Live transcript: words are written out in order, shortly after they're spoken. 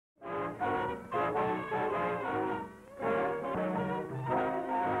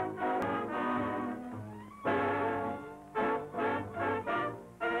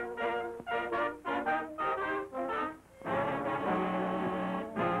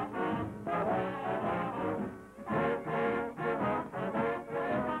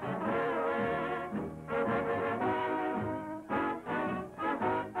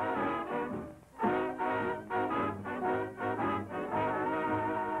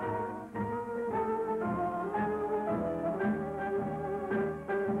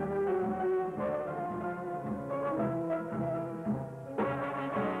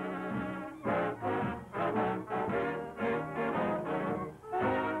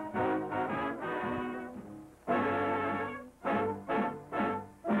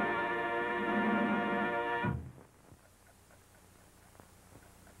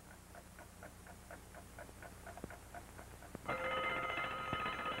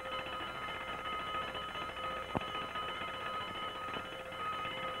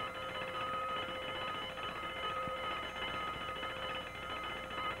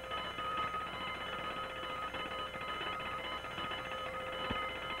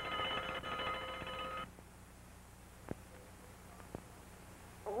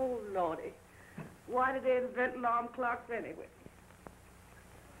Lordy. Why did they invent alarm clocks anyway?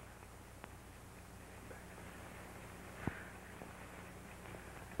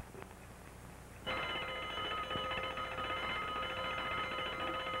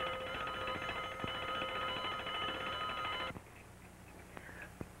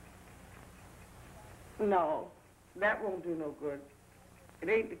 No, that won't do no good. It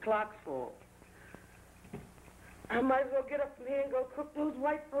ain't the clock's fault. I might as well get up from here and go cook those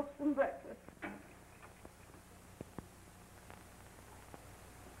white folks some breakfast.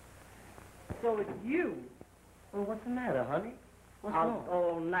 So it's you. Well, what's the matter, honey? What's wrong?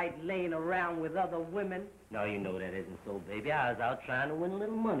 All night laying around with other women. No, you know that isn't so, baby. I was out trying to win a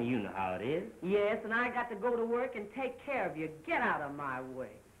little money. You know how it is. Yes, and I got to go to work and take care of you. Get out of my way.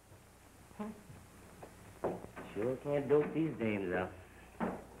 Sure can't dope these dames out.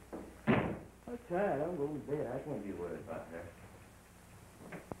 I'm tired. I'm going to bed. I can't be worried about her.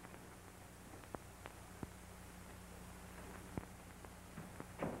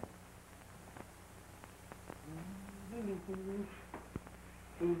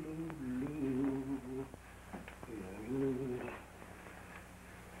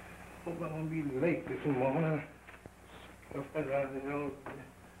 Hope I won't be late this morning.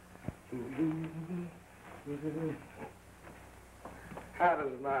 How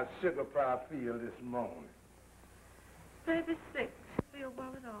does my sugar pie feel this morning? Baby sick. Feel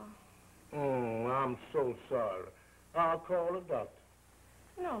well at all. I'm so sorry. I'll call the doctor.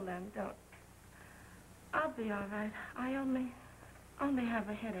 No, Lem, don't. I'll be all right. I only have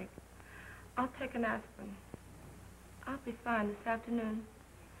a headache. I'll take an aspirin. I'll be fine this afternoon.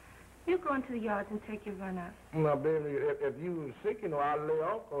 You go into the yards and take your run out. Now, baby, if you was sick, you know, I'll lay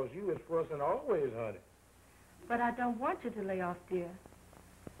off, because you was first and always, honey. But I don't want you to lay off, dear.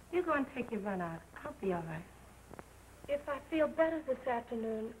 You go and take your run out. I'll be all right. If I feel better this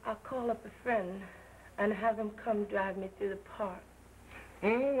afternoon, I'll call up a friend and have him come drive me through the park.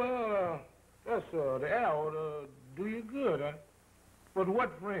 Well, that's the air ought to do you good, huh? But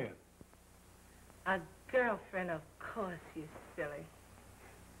what friend? A girlfriend, of course, you silly.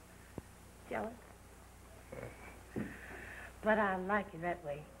 Jealous? But I like you that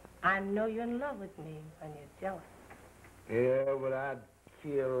way. I know you're in love with me when you're jealous. Yeah, but I'd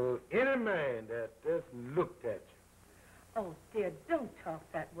kill any man that just looked at you. Oh, dear, don't talk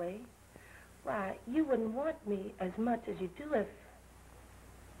that way. Why, you wouldn't want me as much as you do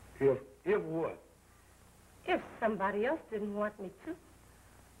If what? if somebody else didn't want me to.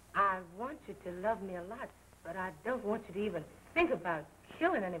 I want you to love me a lot, but I don't want you to even think about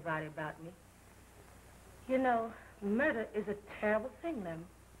killing anybody about me. You know, murder is a terrible thing, Lem.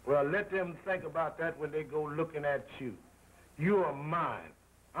 Well, let them think about that when they go looking at you. You are mine.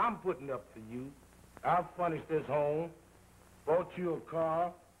 I'm putting up for you. I've furnished this home, bought you a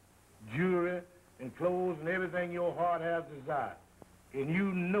car, jewelry, and clothes, and everything your heart has desired. And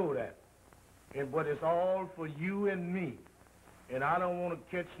you know that. But it's all for you and me. And I don't want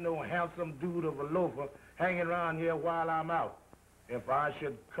to catch no handsome dude of a loafer hanging around here while I'm out. If I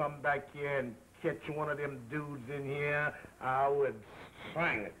should come back here and catch one of them dudes in here, I would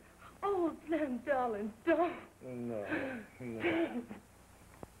sing it. Oh, Lem, darling, don't. No.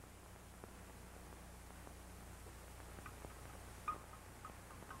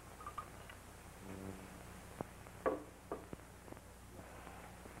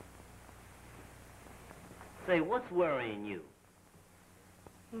 Say, what's worrying you?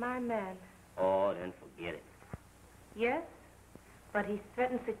 My man. Oh, then forget it. Yes, but he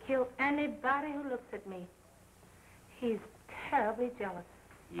threatens to kill anybody who looks at me. He's terribly jealous.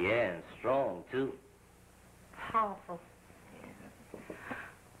 Yeah, and strong, too. Powerful.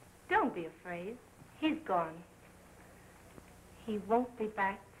 Don't be afraid. He's gone. He won't be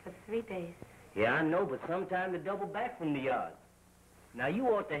back for 3 days. Yeah, I know, but sometime to double back from the yard. Now, you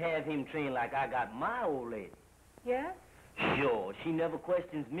ought to have him trained like I got my old lady. Yeah? Sure, she never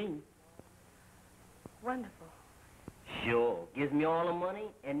questions me. Wonderful. Sure, gives me all the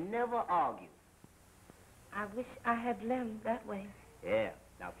money and never argues. I wish I had Lem that way. Yeah,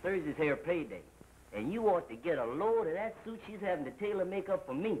 now Thursday's her payday. And you ought to get a load of that suit she's having to tailor make up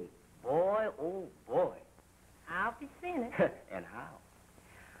for me. Boy, oh boy. I'll be seeing it. And how?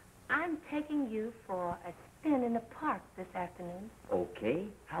 I'm taking you for a spin in the park this afternoon. Okay,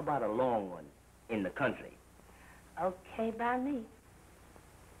 how about a long one in the country? Okay by me.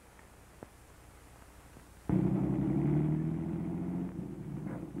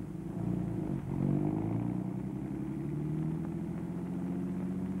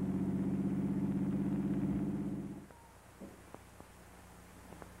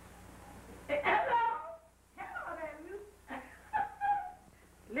 Hello there, you.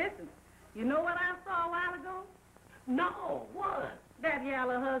 Listen,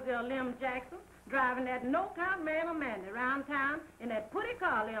 was Lim Jackson driving that no-count man of Mandy around town in that pretty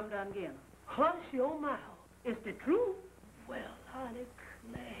car Lim done get him. Hush your mouth. It's the truth. Well, honey,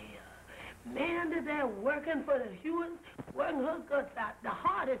 Claire, Mandy there working for the Hewitts, working her guts out, the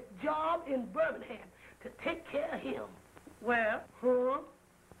hardest job in Birmingham, to take care of him. Well, Huh?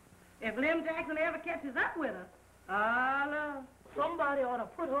 if Lim Jackson ever catches up with her, no. Somebody ought to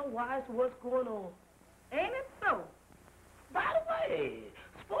put her wise to what's going on. Ain't it so? By the way,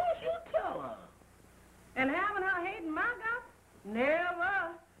 suppose you tell her. And having her hating my guts?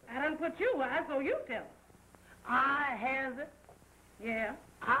 Never. I done put you wise, so you tell her. I has it. Yeah.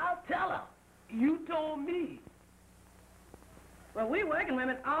 I'll tell her. You told me. Well, we working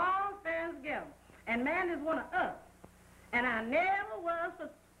women all stand together, and Mandy's one of us. And I never was for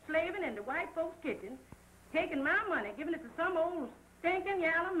slaving in the white folks' kitchen, taking my money, giving it to some old stinking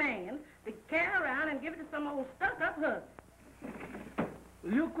yellow man to carry around and give it to some old stuck-up husband.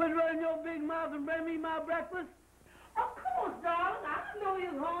 Will you quit running your big mouth and bring me my breakfast? Of course, darling. I know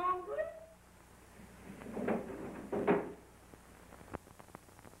you're hungry.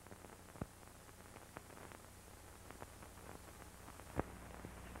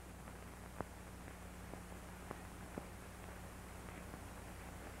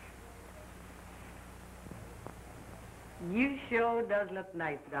 You sure does look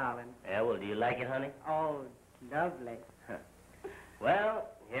nice, darling. Yeah, well, do you like it, honey? Oh, lovely. Well,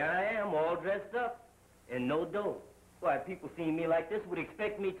 here I am, all dressed up, and no dough. Why, people seeing me like this would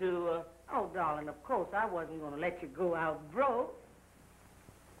expect me to, Oh, darling, of course, I wasn't going to let you go out broke.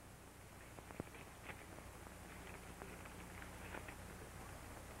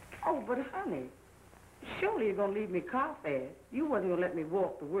 Oh, but honey, surely you're going to leave me car fare. You wasn't going to let me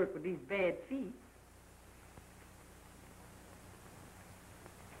walk to work with these bad feet.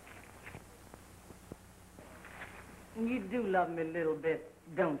 You do love me a little bit,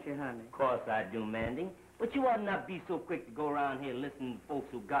 don't you, honey? Of course I do, Mandy. But you ought not be so quick to go around here listening to folks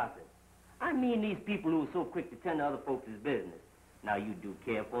who gossip. I mean these people who are so quick to tend to other folks' business. Now, you do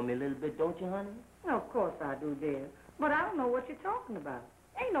care for me a little bit, don't you, honey? Well, of course I do, dear. But I don't know what you're talking about.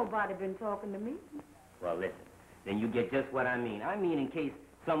 Ain't nobody been talking to me. Well, listen, then you get just what I mean. I mean in case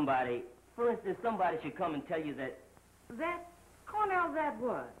somebody, for instance, somebody should come and tell you that... That, Cornell, that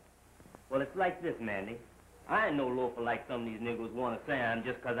what? Well, it's like this, Mandy. I ain't no loafer like some of these niggas want to say I am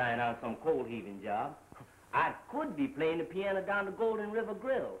just 'cause I ain't on some coal-heaving job. I could be playing the piano down the Golden River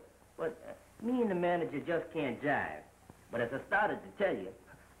Grill, but me and the manager just can't jive. But as I started to tell you,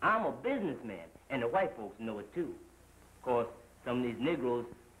 I'm a businessman, and the white folks know it too. Of course, some of these Negroes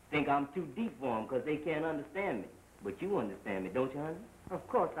think I'm too deep for them 'cause they can't understand me. But you understand me, don't you, honey? Of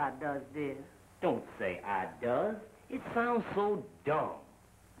course I does, dear. Don't say I does. It sounds so dumb.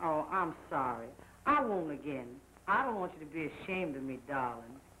 Oh, I'm sorry. I won't again. I don't want you to be ashamed of me,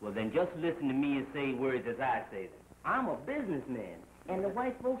 darling. Well, then just listen to me and say words as I say them. I'm a businessman, and the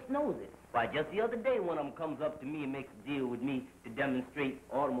white folks knows it. Why, just the other day, one of them comes up to me and makes a deal with me to demonstrate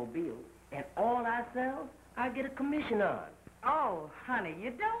automobiles, and all I sell, I get a commission on. Oh, honey,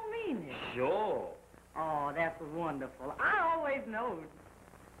 you don't mean it. Sure. Oh, that's wonderful. I always knowed.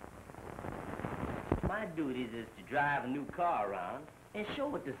 My duties is to drive a new car around and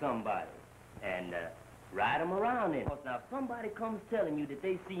show it to somebody, and ride them around in it. Now, if somebody comes telling you that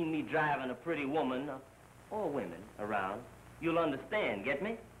they seen me driving a pretty woman, or women, around, you'll understand, get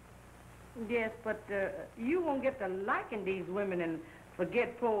me? Yes, but you won't get to liking these women and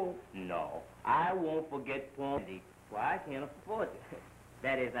forget poor... No, I won't forget poor Mandy. Why, I can't afford it.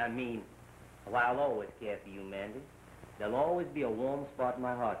 That is, I mean, well, I'll always care for you, Mandy. There'll always be a warm spot in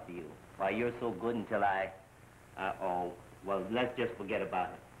my heart for you. Why, you're so good until oh, well, let's just forget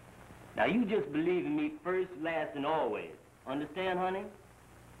about it. Now, you just believe in me first, last, and always. Understand, honey?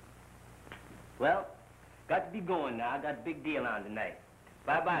 Well, got to be going now. I got a big deal on tonight.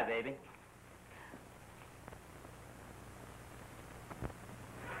 Bye-bye, baby.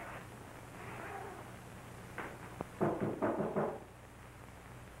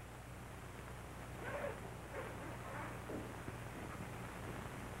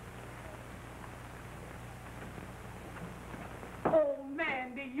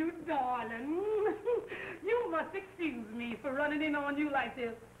 You darling. You must excuse me for running in on you like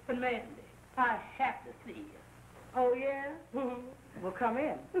this. But Mandy, I have to see you. Oh, yeah? Well, come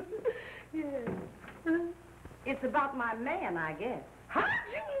in. Yes. It's about my man, I guess. How'd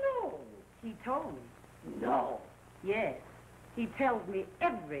you know? He told me. No. Yes. He tells me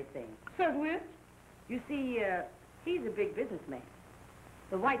everything. Says which? You see, he's a big businessman.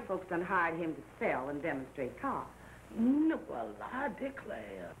 The white folks done hired him to sell and demonstrate cars. No, well, I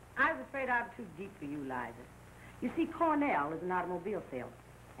declare. I was afraid I'm too deep for you, Liza. You see, Cornell is an automobile salesman,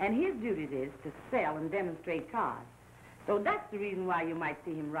 And his duty is to sell and demonstrate cars. So that's the reason why you might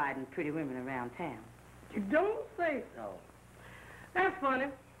see him riding pretty women around town. You don't say so. That's funny.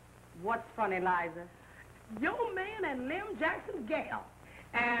 What's funny, Liza? Your man and Lem Jackson's gal,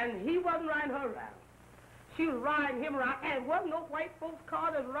 and he wasn't riding her around. She was riding him around, and it wasn't no white folks'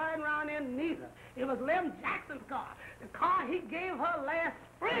 car that was riding around in neither. It was Lem Jackson's car, the car he gave her last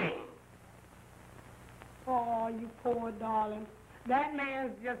spring. Oh, you poor darling. That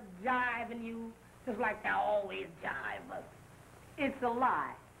man's just jiving you, just like they always jive us. It's a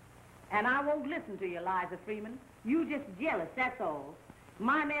lie. And I won't listen to you, Liza Freeman. You just jealous, that's all.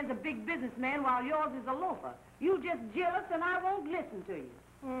 My man's a big businessman while yours is a loafer. You just jealous and I won't listen to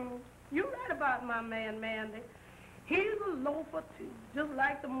you. You're right about my man, Mandy. He's a loafer, too, just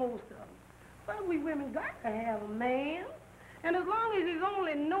like the most of them. But we women got to have a man. And as long as he's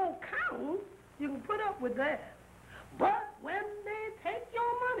only no count, you can put up with that. But when they take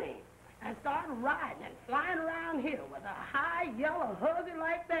your money and start riding and flying around here with a high yellow hugger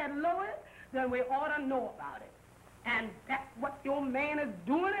like that, Louis, then we ought to know about it. And that's what your man is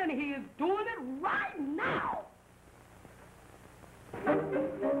doing, and he is doing it right now.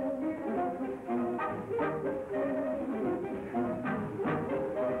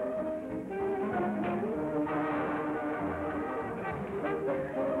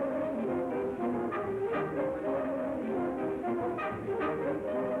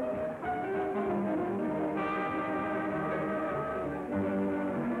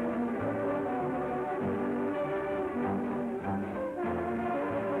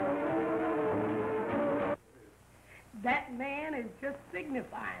 That man is just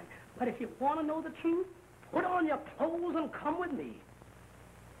signifying. But if you want to know the truth, put on your clothes and come with me.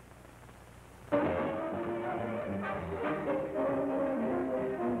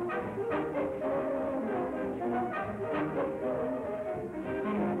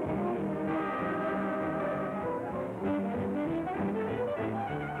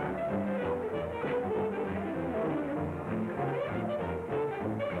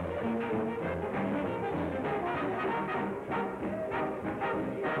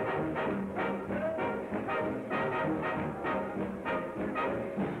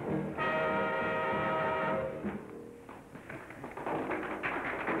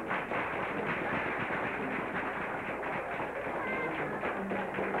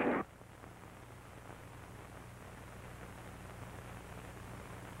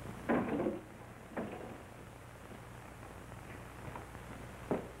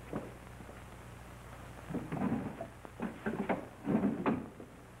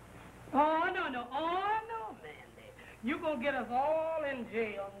 You're going to get us all in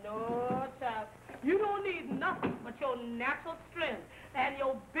jail. No, child. You don't need nothing but your natural strength and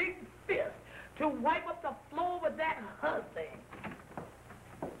your big fist to wipe up the floor with that husband.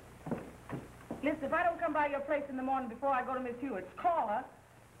 Listen, if I don't come by your place in the morning before I go to Miss Hewitt's, call her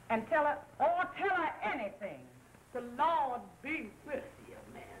and tell her anything. The Lord be with you,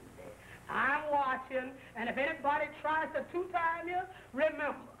 Mandy. I'm watching, and if anybody tries to two-time you,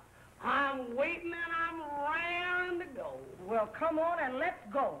 remember, I'm waiting and I'm raring to go. Well, come on and let's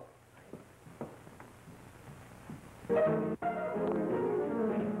go.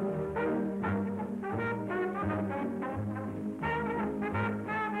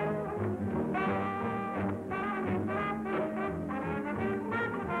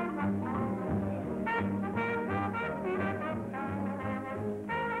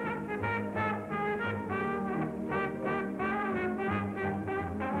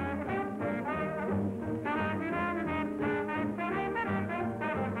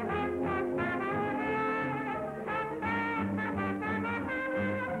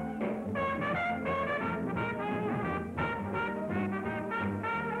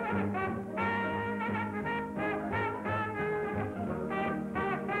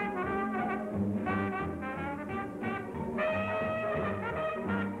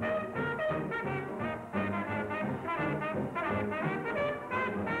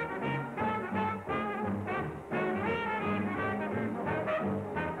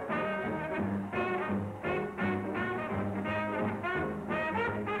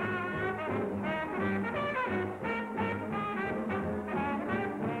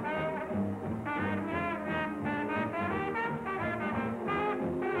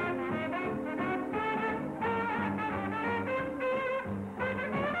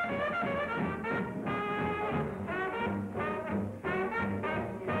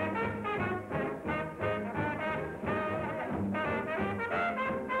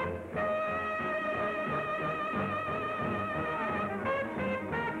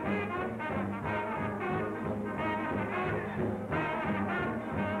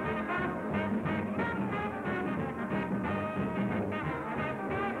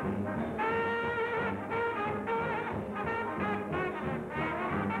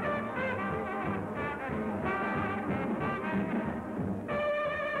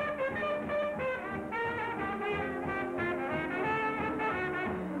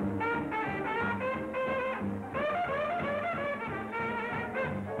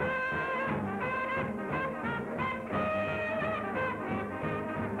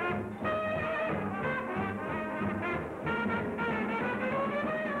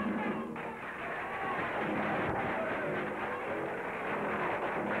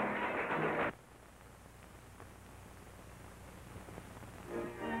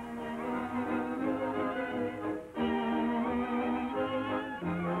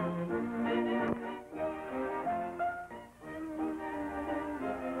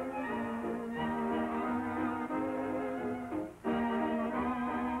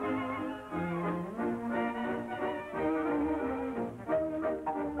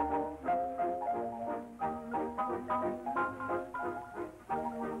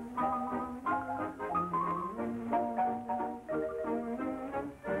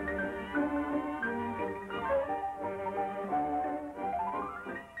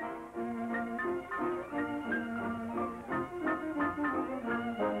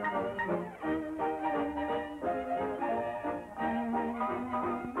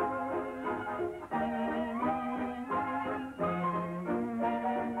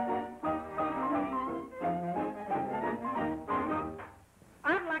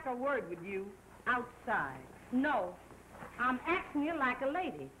 No. I'm asking you like a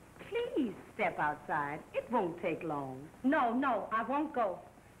lady. Please step outside. It won't take long. No, I won't go.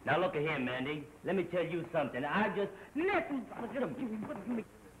 Now, look at here, Mandy. Let me tell you something. I just... Listen.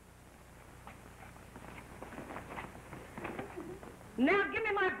 Now, give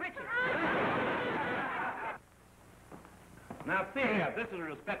me my breeches. Now, see here, this is a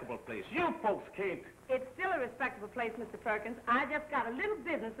respectable place. You folks can't... It's still a respectable place, Mr. Perkins. I just got a little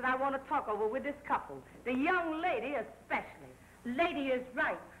business that I want to talk over with this couple. The young lady especially. Lady is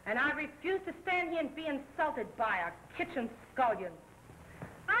right, and I refuse to stand here and be insulted by a kitchen scullion.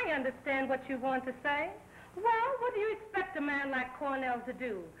 I understand what you want to say. Well, what do you expect a man like Cornell to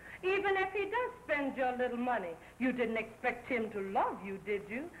do? Even if he does spend your little money, you didn't expect him to love you, did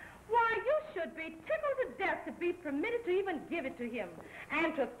you? Why, you should be tickled to death to be permitted to even give it to him.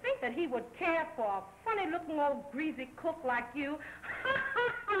 And to think that he would care for a funny-looking old greasy cook like you.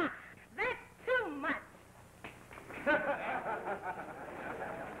 That's too much.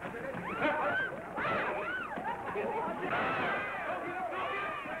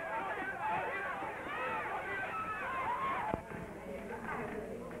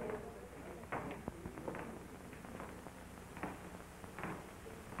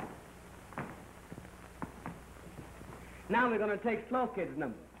 Now we're going to take Slow Kid's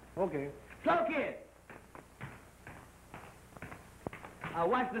number. Okay. Slow Kid!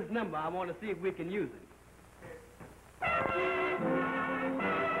 Watch this number. I want to see if we can use it.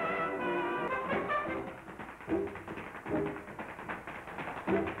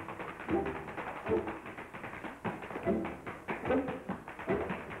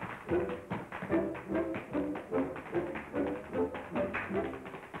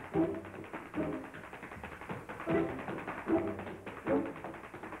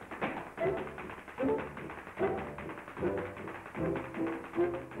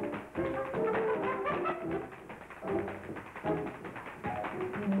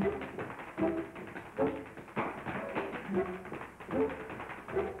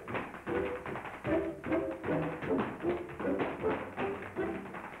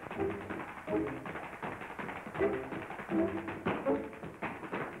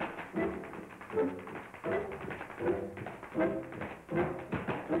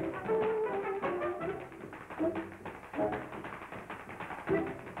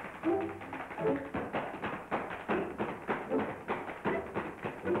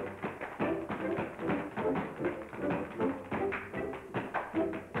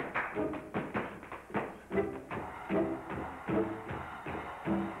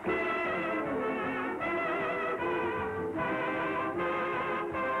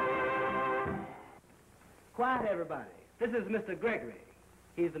 Quiet, everybody. This is Mr. Gregory.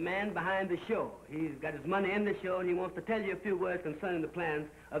 He's the man behind the show. He's got his money in the show, and he wants to tell you a few words concerning the plans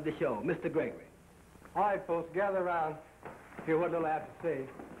of the show. Mr. Gregory. All right, folks, gather around. Hear what little I have to say.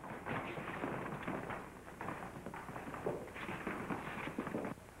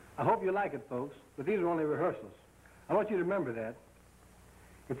 I hope you like it, folks, but these are only rehearsals. I want you to remember that.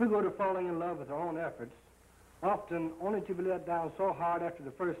 If we go to falling in love with our own efforts, often only to be let down so hard after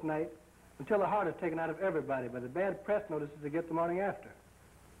the first night until the heart is taken out of everybody by the bad press notices they get the morning after.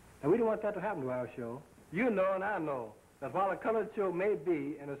 And we don't want that to happen to our show. You know and I know that while a colored show may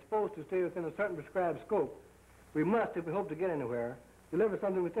be and is supposed to stay within a certain prescribed scope, we must, if we hope to get anywhere, deliver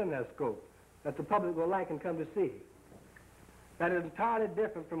something within that scope that the public will like and come to see. That is entirely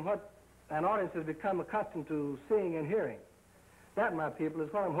different from what an audience has become accustomed to seeing and hearing. That, my people,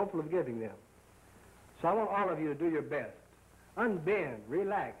 is what I'm hopeful of giving them. So I want all of you to do your best. Unbend,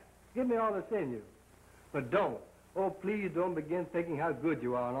 relax. Give me all that's in you. But don't. Oh, please don't begin thinking how good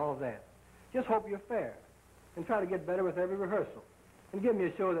you are and all that. Just hope you're fair and try to get better with every rehearsal. And give me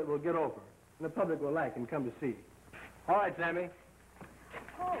a show that will get over and the public will like and come to see. All right, Sammy.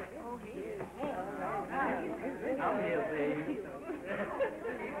 I'm here, baby.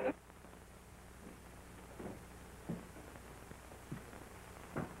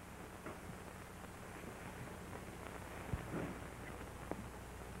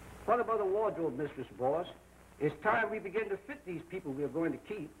 What about the wardrobe, Mistress Boss? It's time we begin to fit these people we're going to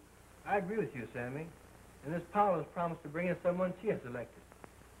keep. I agree with you, Sammy. And Miss Powell has promised to bring in someone she has selected.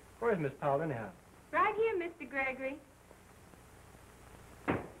 Where's Miss Powell, anyhow? Right here, Mr. Gregory.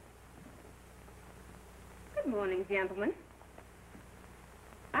 Good morning, gentlemen.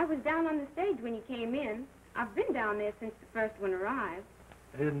 I was down on the stage when you came in. I've been down there since the first one arrived.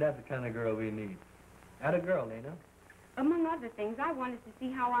 Isn't that the kind of girl we need? Atta girl, Lena. Among other things, I wanted to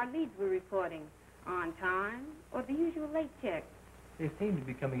see how our leads were reporting. On time, or the usual late check. They seem to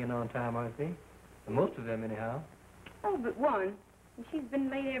be coming in on time, aren't they? Most of them, anyhow. Oh, but one. And she's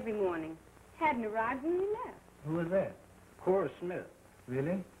been late every morning. Hadn't arrived when we left. Who was that? Cora Smith.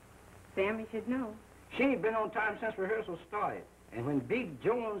 Really? Sammy should know. She ain't been on time since rehearsal started. And when Big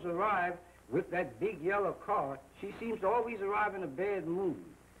Jones arrived with that big yellow car, she seems to always arrive in a bad mood.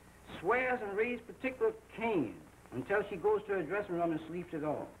 Swears and raises particular Cain until she goes to her dressing room and sleeps it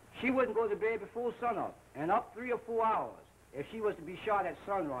off. She wouldn't go to bed before sunup, and up 3 or 4 hours if she was to be shot at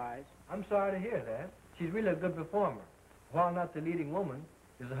sunrise. I'm sorry to hear that. She's really a good performer. While not the leading woman,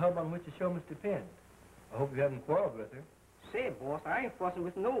 is a hub on which the show must depend. I hope you haven't quarreled with her. Say, boss, I ain't fussing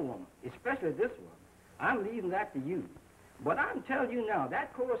with no woman, especially this one. I'm leaving that to you. But I'm telling you now,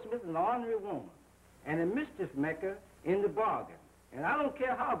 that Cora Smith is an ornery woman and a mischief maker in the bargain. And I don't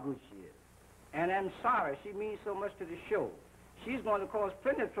care how good she is. And I'm sorry she means so much to the show. She's going to cause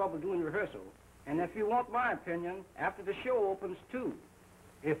plenty of trouble doing rehearsal. And if you want my opinion, after the show opens, too.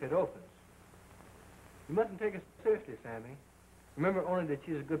 If it opens. You mustn't take it seriously, Sammy. Remember only that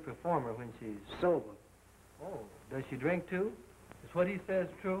she's a good performer when she's Sober. Oh, does she drink, too? Is what he says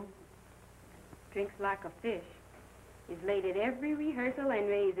true? Drinks like a fish. He's late at every rehearsal and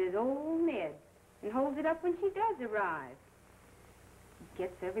raises old Ned and holds it up when she does arrive. He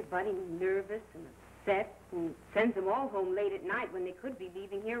gets everybody nervous and upset and sends them all home late at night when they could be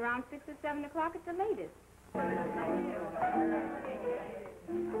leaving here around 6 or 7 o'clock at the latest. Well,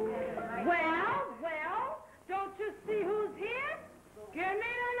 don't you see who's here? Give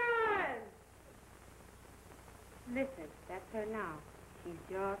me the noise. Listen, that's her now. She's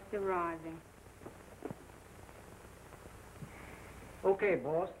just arriving. Okay,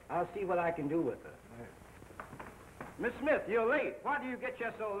 boss. I'll see what I can do with her. Miss Smith, you're late. Why do you get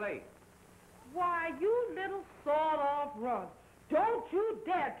you so late? Why, you little sawed-off runt. Don't you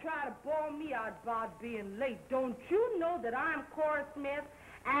dare try to bawl me out about being late. Don't you know that I'm Cora Smith,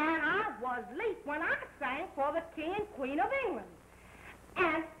 and I was late when I sang for the King and Queen of England.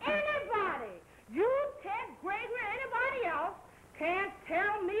 And anybody, you, Ted, Gregory, anybody else, can't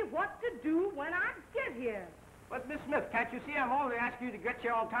tell me what to do when I get here. But, Miss Smith, can't you see I'm only asking you to get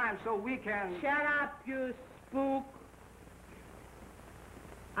here on time so we can... Shut up, you spook.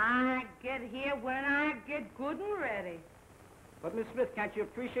 I get here when I get good and ready. But, Miss Smith, can't you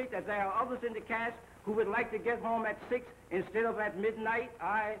appreciate that there are others in the cast who would like to get home at 6 instead of at midnight?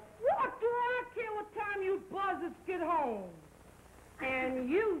 What do I care what time you buzzards get home? And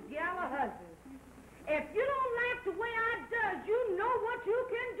you yellow hussies, if you don't like the way I does, you know what you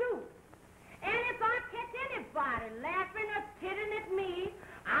can do. And if I catch anybody laughing or titting at me,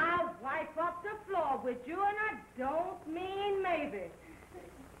 I'll wipe up the floor with you, and I don't mean maybe.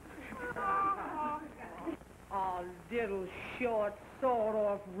 A little short,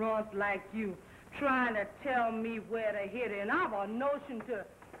 sawed-off runt like you trying to tell me where to hit it, and I've a notion to...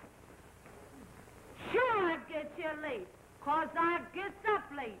 Sure, I get you late, 'cause I gets up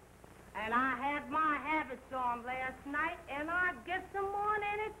late. And I had my habits on last night, and I get some on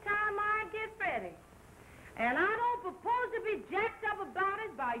any time I get ready. And I don't propose to be jacked up about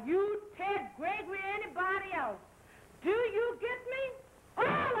it by you, Ted, Gregory, anybody else. Do you get me?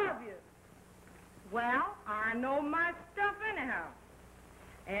 All of you. Well, I know my stuff anyhow.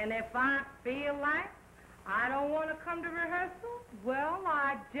 And if I feel like I don't want to come to rehearsal, well,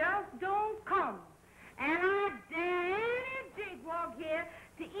 I just don't come. And I dare any jigwog here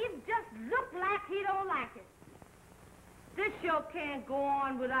to even just look like he don't like it. This show can't go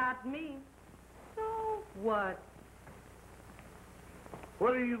on without me. So what?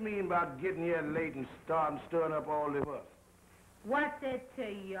 What do you mean about getting here late and stirring up all this fuss? What's it to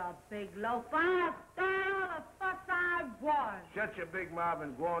you, big loaf? I'll start all the fuss I want. Shut your big mouth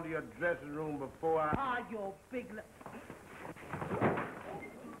and go on to your dressing room before I... Ah, you big loaf.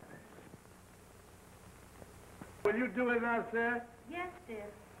 Will you do as I said? Yes, dear.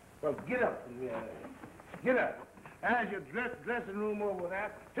 Well, get up from here. Get up. As your dressing room over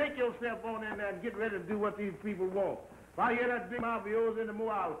there, take yourself on in there and get ready to do what these people want. If I hear that big mouth of yours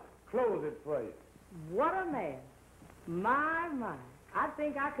anymore, I'll close it for you. What a man. My. I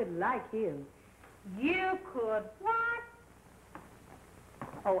think I could like him. You could what?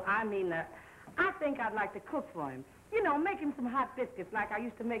 Oh, I mean, I think I'd like to cook for him. You know, make him some hot biscuits like I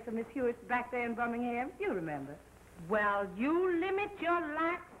used to make for Miss Hewitt back there in Birmingham. You remember. Well, you limit your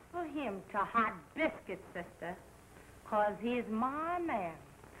likes for him to hot biscuits, sister, 'cause he's my man.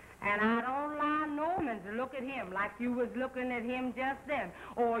 And I don't allow no man to look at him like you was looking at him just then,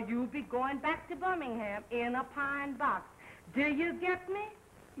 or you'd be going back to Birmingham in a pine box. Do you get me?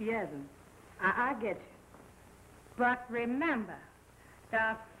 Yes, I get you. But remember,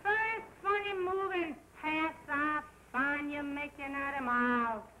 the first funny moving pass I find you making out of my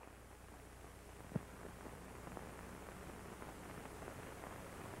house.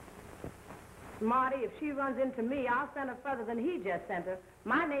 Smarty, if she runs into me, I'll send her further than he just sent her.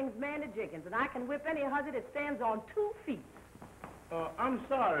 My name's Mandy Jenkins, and I can whip any hussy that stands on 2 feet. I'm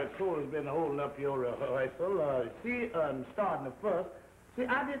sorry Cora's been holding up your rehearsal. Starting the first. See,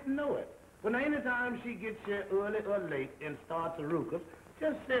 I didn't know it. But now, anytime she gets here early or late and starts a ruckus,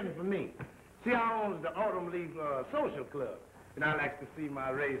 just send for me. See, I own the Autumn League Social Club, and I like to see my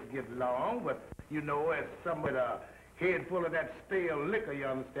race get long, but, you know, as somebody with a head full of that stale liquor, you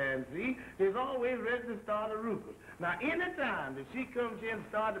understand, see, is always ready to start a ruckus. Now, anytime that she comes here and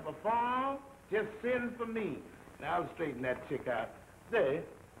starts to perform, just send for me. Now, I'll straighten that chick out. There.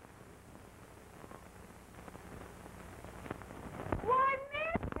 Why,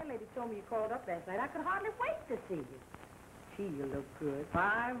 man? That lady told me you called up last night. I could hardly wait to see you. Gee, you look good.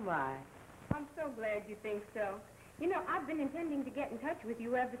 My. I'm so glad you think so. You know, I've been intending to get in touch with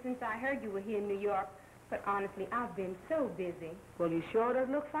you ever since I heard you were here in New York. But honestly, I've been so busy. Well, you sure does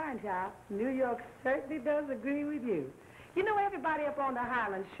look fine, child. New York certainly does agree with you. You know, everybody up on the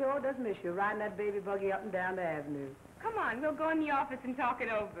Highlands sure does miss you riding that baby buggy up and down the avenue. Come on, we'll go in the office and talk it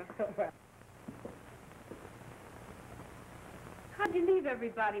over. How'd you leave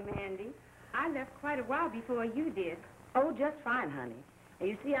everybody, Mandy? I left quite a while before you did. Oh, just fine, honey. And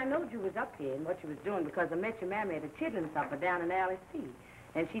you see, I knowed you was up here and what you was doing because I met your mammy at a chitlin supper down in Alley C.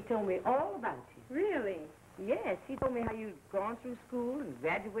 And she told me all about you. Really? Yes, she told me how you'd gone through school and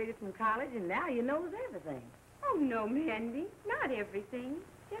graduated from college, and now you knows everything. Oh, no, Mandy. Not everything.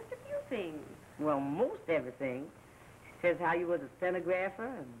 Just a few things. Well, most everything. She says how you was a stenographer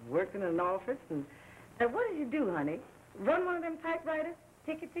and worked in an office. And what did you do, honey? Run one of them typewriters?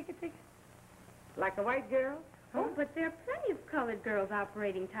 Ticket. Like a white girl? Huh? Oh, but there are plenty of colored girls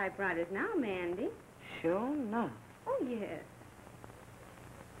operating typewriters now, Mandy. Sure enough. Oh, yes.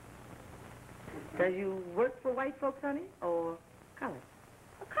 Does you work for white folks, honey, or colored?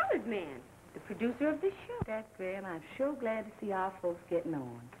 A colored man. The producer of this show. That's great, and I'm sure glad to see our folks getting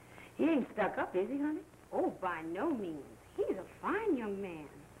on. He ain't stuck up, is he, honey? Oh, by no means. He's a fine young man.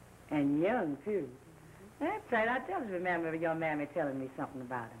 And young, too. That's right. I just remember your mammy telling me something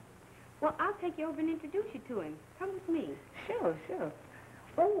about him. Well, I'll take you over and introduce you to him. Come with me. Sure.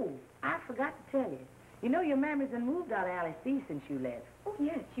 Oh, I forgot to tell you. You know your mammy's done moved out of Alley C since you left. Oh,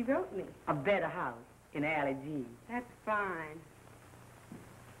 yes, she wrote me. A better house in Alley G. That's fine.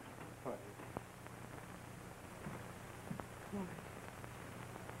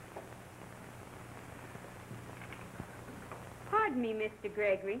 Pardon me, Mr.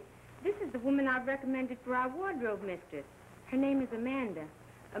 Gregory. This is the woman I've recommended for our wardrobe mistress. Her name is Amanda.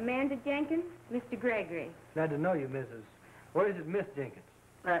 Amanda Jenkins, Mr. Gregory. Glad to know you, Mrs. Or is it Miss Jenkins?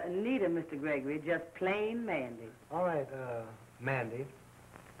 Neither, Mr. Gregory, just plain Mandy. All right, Mandy.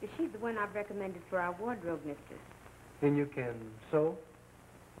 She's the one I've recommended for our wardrobe mistress. Then you can sew?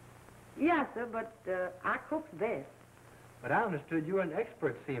 Yes, sir, but I cook's best. But I understood you were an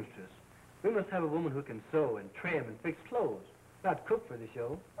expert seamstress. We must have a woman who can sew and trim and fix clothes, not cook for the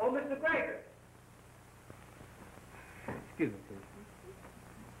show. Oh, Mr. Gregory. Excuse me, please.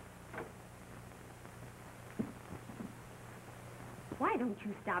 Why don't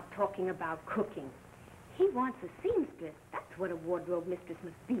you stop talking about cooking? He wants a seamstress. That's what a wardrobe mistress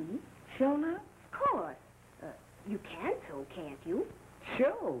must be. Sure enough? Of course. You can sew, can't you?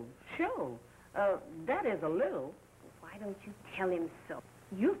 Sure. That is a little. Why don't you tell him so?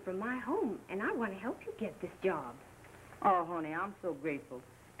 You're from my home, and I want to help you get this job. Oh, honey, I'm so grateful.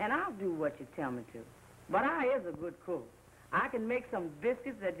 And I'll do what you tell me to. But I is a good cook. I can make some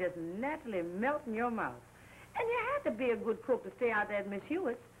biscuits that just naturally melt in your mouth. And you have to be a good cook to stay out there at Miss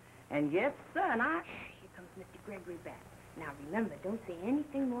Hewitt's. And yes, sir, and I... Here comes Mr. Gregory back. Now, remember, don't say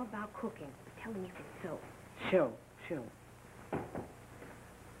anything more about cooking. Tell him you can sew. Sure.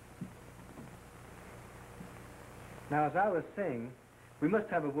 Now, as I was saying, we must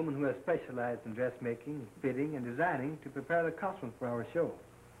have a woman who has specialized in dressmaking, fitting, and designing to prepare the costumes for our show.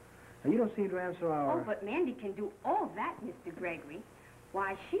 Now, you don't seem to answer our... Oh, but Mandy can do all that, Mr. Gregory.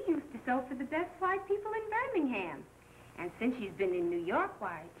 Why, she used to sew for the best white people in Birmingham. And since she's been in New York,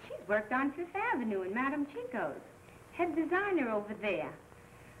 why, she's worked on Fifth Avenue in Madame Chico's. Head designer over there.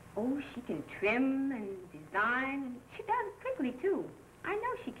 Oh, she can trim and design, and she does it quickly, too. I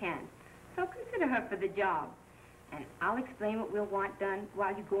know she can. So consider her for the job. And I'll explain what we'll want done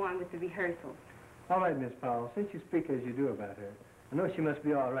while you go on with the rehearsals. All right, Miss Powell, since you speak as you do about her, I know she must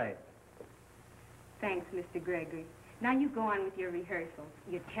be all right. Thanks, Mr. Gregory. Now you go on with your rehearsals.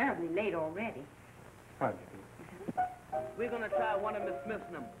 You're terribly late already. Pardon me. We're going to try one of Miss Smith's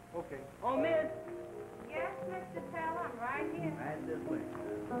numbers. Okay. Oh, Miss. Yes, Mr. Pell, I'm right here. Right this way.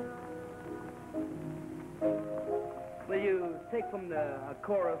 Will you take take from the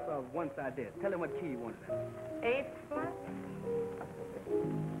chorus of Once I Did. Tell him what key you wanted at. A flat.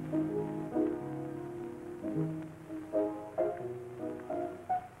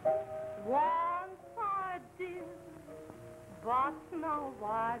 Once I did, but now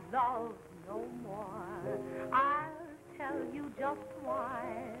I love no more. I'll tell you just why.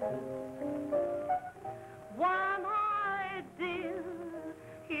 When I did,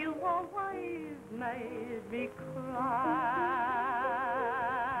 you always made me cry.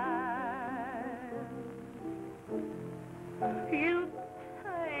 You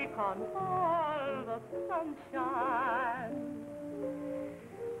take on all the sunshine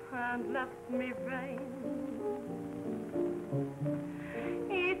and left me vain.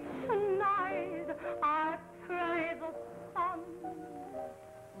 Each night I pray the sun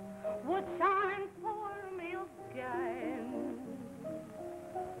would shine for me again.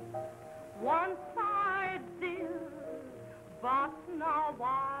 Once I did, but now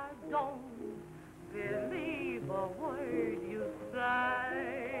I don't believe a word you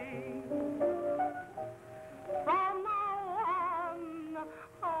say. From now on,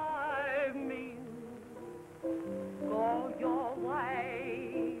 I mean, go your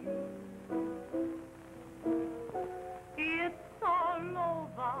way. It's all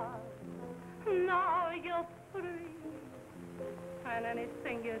over, now you're free. And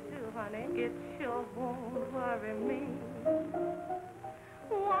anything you do, honey, it sure won't worry me.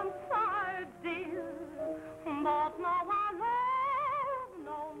 Once I did, but now I love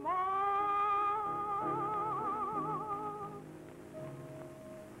no more.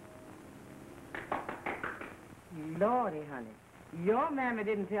 Lordy, honey, your mammy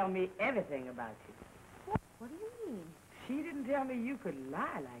didn't tell me everything about you. What do you mean? She didn't tell me you could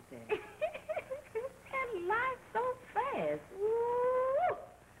lie like that. And lie so fast. Woo!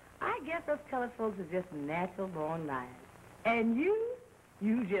 I guess us colored folks are just natural-born liars. And you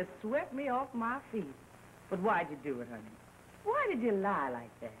just swept me off my feet. But why'd you do it, honey? Why did you lie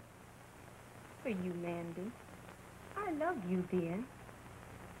like that? For you, Mandy. I love you, dear.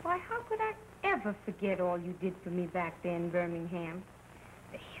 Why, how could I ever forget all you did for me back there in Birmingham?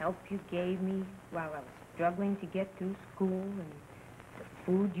 The help you gave me while I was struggling to get through school, and the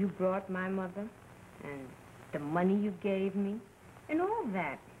food you brought my mother, and the money you gave me, and all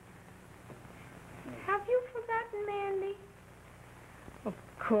that. Have you forgotten, Mandy? Of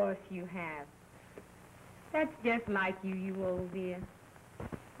course you have. That's just like you old dear.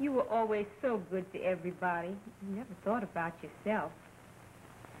 You were always so good to everybody. You never thought about yourself.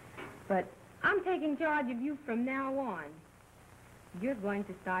 But I'm taking charge of you from now on. You're going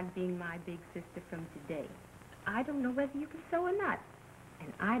to start being my big sister from today. I don't know whether you can sew or not,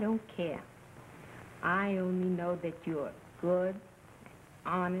 and I don't care. I only know that you're good, and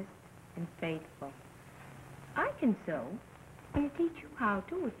honest, and faithful. I can sew. I'll teach you how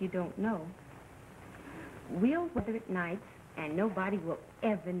to if you don't know. We'll weather at nights, and nobody will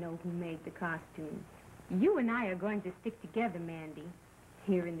ever know who made the costumes. You and I are going to stick together, Mandy,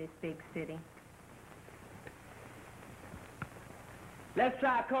 here in this big city. Let's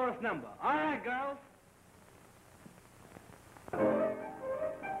try a chorus number. All right, girls.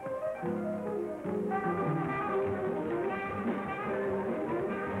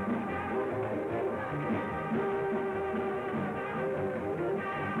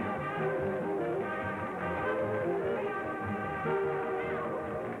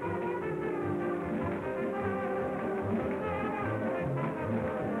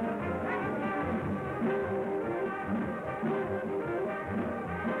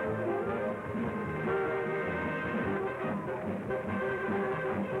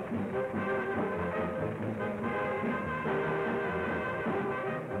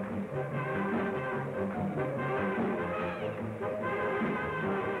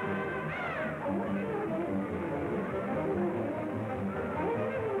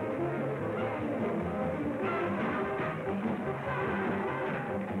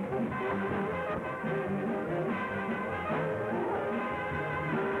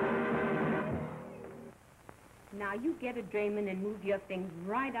 Now, you get a Draymond and move your things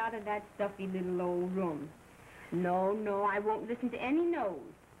right out of that stuffy little old room. No, I won't listen to any no's.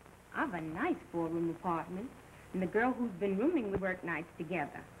 I've a nice four-room apartment, and the girl who's been rooming with work nights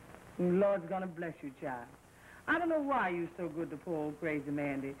together. Lord's gonna bless you, child. I don't know why you're so good to poor old crazy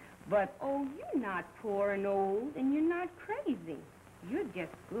Mandy, but... Oh, you're not poor and old, and you're not crazy. You're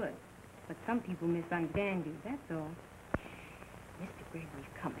just good. But some people misunderstand you, that's all. Mr.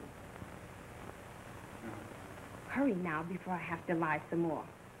 Gregory's coming. Hurry now before I have to lie some more.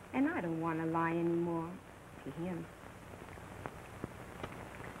 And I don't want to lie anymore to him.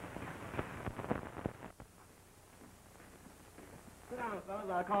 fellas.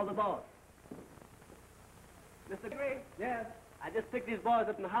 I'll call the boss. Mr. Gray? Yes? I just picked these boys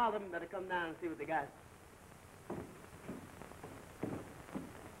up in Harlem. Better come down and see what they got.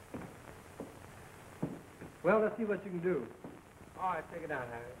 Well, let's see what you can do. All right, take it down,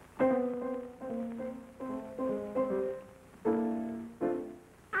 Harry.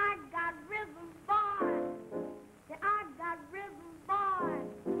 I got rhythm, boy. Yeah, I got rhythm, boy.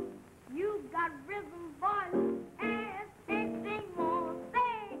 You got rhythm, boy. And sing more.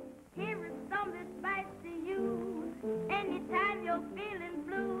 Say, here is some advice to you. Anytime you're feeling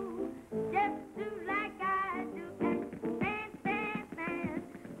blue, just do like I do. And dance.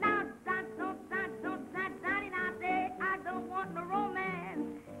 Now, don't say I don't want no romance.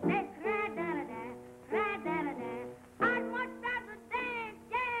 They cry da-da-da. I'd much rather dance,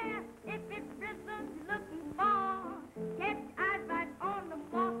 yeah. If it's rhythm you're looking for, get your eyes right on the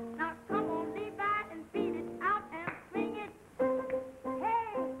ball. Now come on, Levi, and beat it out and swing it.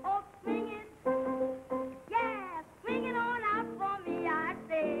 Hey, oh, swing it. Yeah, swing it on out for me, I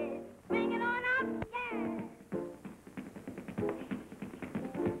say. Swing it on out, yeah.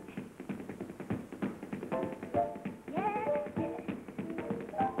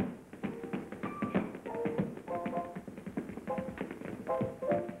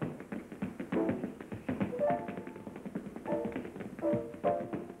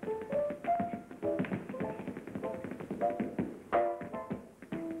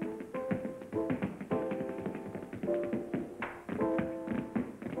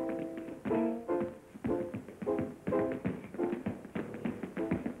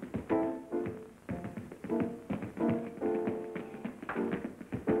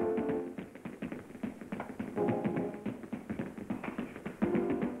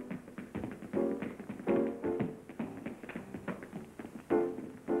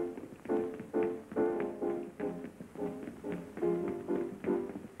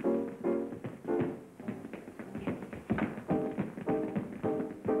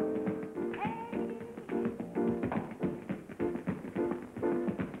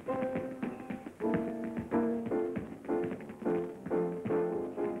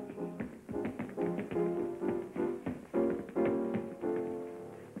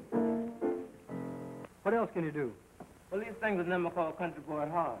 What else can you do? Well, these things are never called Country Boy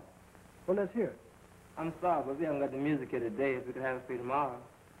Hard. Well, let's hear it. I'm sorry, but we haven't got the music here today. If we could have it for you tomorrow.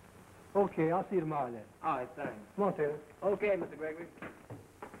 Okay, I'll see you tomorrow then. All right, thanks. Come on, Taylor. Okay, Mr. Gregory.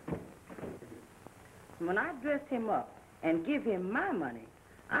 When I dressed him up and give him my money,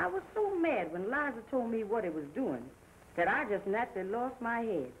 I was so mad when Liza told me what he was doing that I just naturally lost my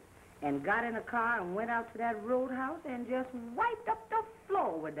head and got in a car and went out to that roadhouse and just wiped up the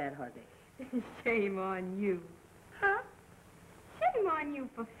floor with that huzzy. Shame on you. Huh? Shame on you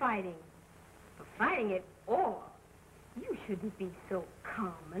for fighting. For fighting it all. You shouldn't be so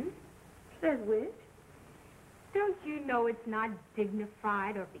common. Says which? Don't you know it's not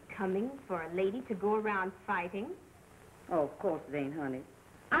dignified or becoming for a lady to go around fighting? Oh, of course it ain't, honey.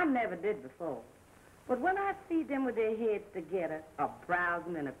 I never did before. But when I see them with their heads together,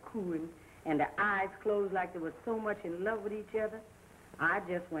 a-browsing and a-cooing, and their eyes closed like they were so much in love with each other, I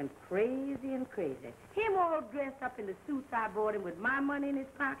just went crazy and crazy. Him all dressed up in the suits I bought him with my money in his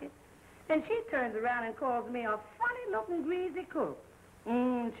pocket. Then she turns around and calls me a funny-looking greasy cook.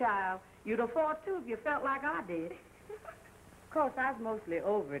 Child, you'd have fought, too, if you felt like I did. Of course, I was mostly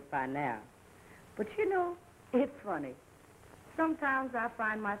over it by now. But, you know, it's funny. Sometimes I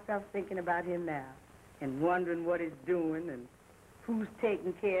find myself thinking about him now and wondering what he's doing and who's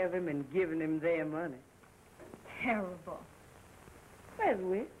taking care of him and giving him their money. Terrible. Says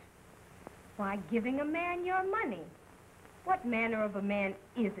which? Why, giving a man your money. What manner of a man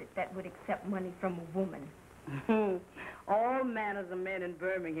is it that would accept money from a woman? All manners of men in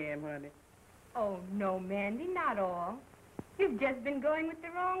Birmingham, honey. Oh, no, Mandy, not all. You've just been going with the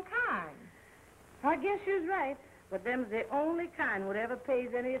wrong kind. I guess you're right. But them's the only kind whatever pays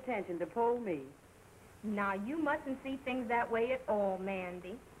any attention to poor me. Now, you mustn't see things that way at all,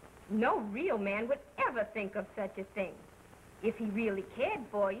 Mandy. No real man would ever think of such a thing. If he really cared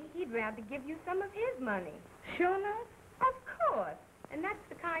for you, he'd rather give you some of his money. Sure enough? Of course. And that's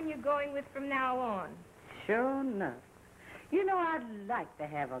the kind you're going with from now on. Sure enough. You know, I'd like to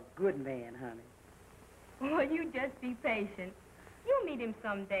have a good man, honey. Well, you just be patient. You'll meet him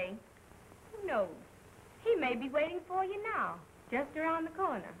someday. Who knows? He may be waiting for you now, just around the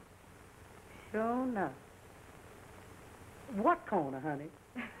corner. Sure enough. What corner, honey?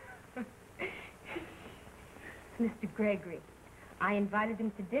 Mr. Gregory. I invited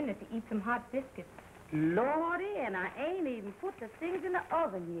him to dinner to eat some hot biscuits. Lordy, and I ain't even put the things in the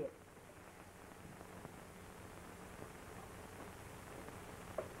oven yet.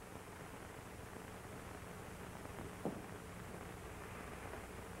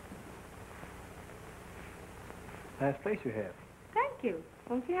 Nice place you have. Thank you.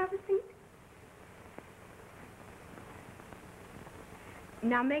 Won't you have a seat?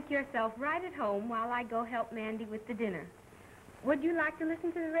 Now make yourself right at home while I go help Mandy with the dinner. Would you like to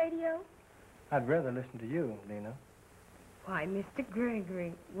listen to the radio? I'd rather listen to you, Lena. Why, Mr.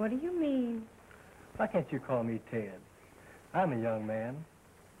 Gregory, what do you mean? Why can't you call me Ted? I'm a young man.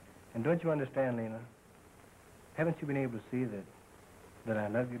 And don't you understand, Lena? Haven't you been able to see that I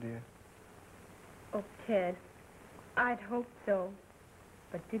love you, dear? Oh, Ted, I'd hoped so,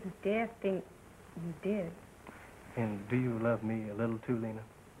 but didn't dare think you did. And do you love me a little too, Lena?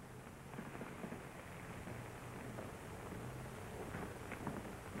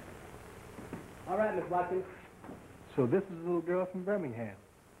 All right, Miss Watkins. So this is a little girl from Birmingham.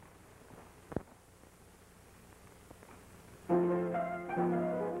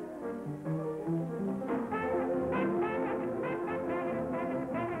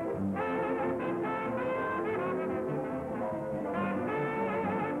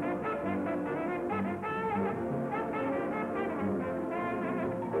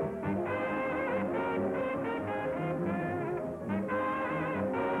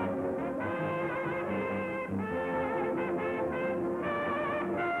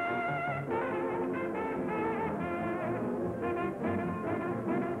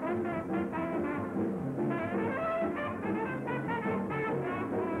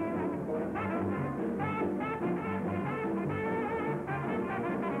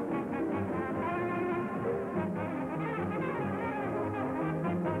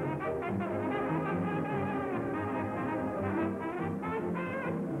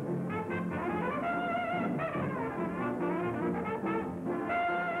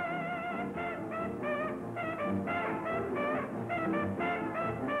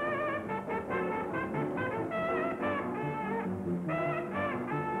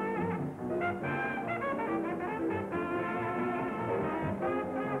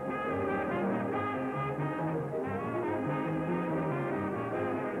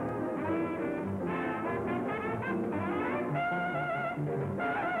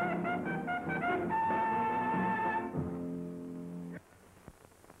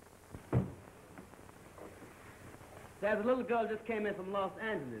 There's a little girl just came in from Los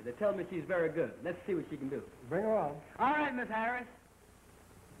Angeles. They tell me she's very good. Let's see what she can do. Bring her on. All right, Miss Harris.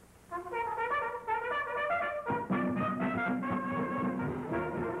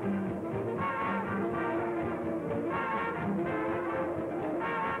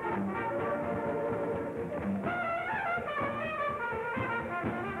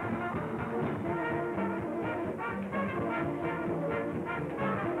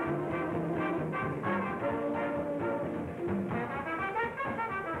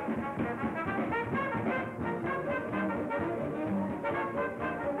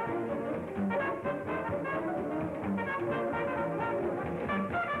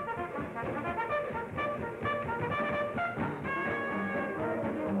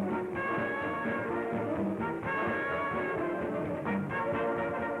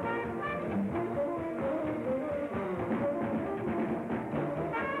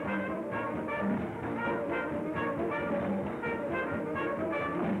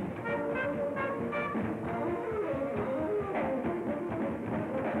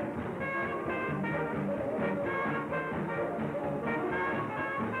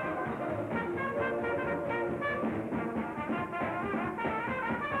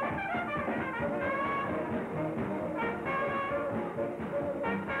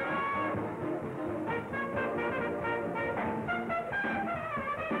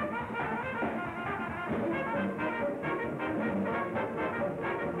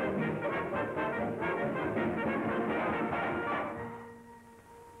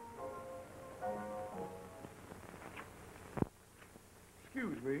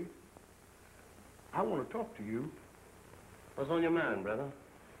 Excuse me. I want to talk to you. What's on your mind, brother?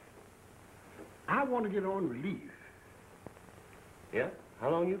 I want to get on relief. Yeah? How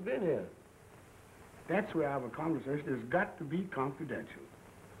long you been here? That's where our conversation has got to be confidential.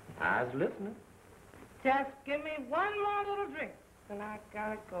 I was listening. Just give me one more little drink, and I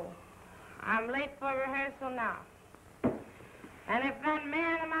gotta go. I'm late for rehearsal now. And if that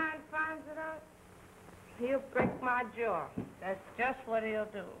man of mine finds it out, he'll break my jaw. That's just what he'll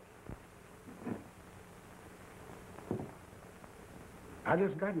do. I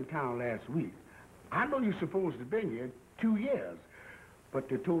just got in town last week. I know you're supposed to be here 2 years, but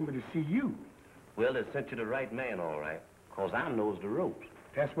they told me to see you. Well, they sent you the right man, all right, 'cause I knows the ropes.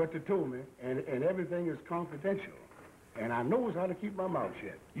 That's what they told me, and everything is confidential. And I knows how to keep my mouth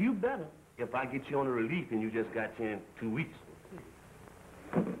shut. You better, if I get you on a relief and you just got you in 2 weeks.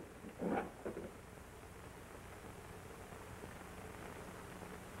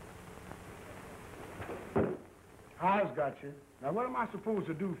 I've got you. Now, what am I supposed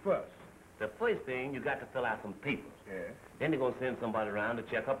to do first? The first thing, you got to fill out some papers. Yeah. Then they're going to send somebody around to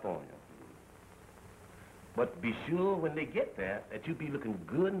check up on you. But be sure when they get there that you be looking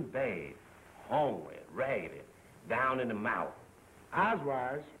good and bad, hungry, raggedy, down in the mouth. Eyes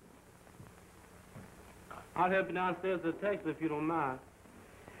wise. I'll help you downstairs to the taxi if you don't mind.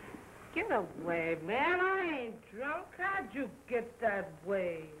 Get away, man. I ain't drunk. How'd you get that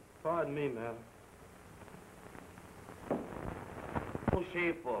way? Pardon me, madam. Don't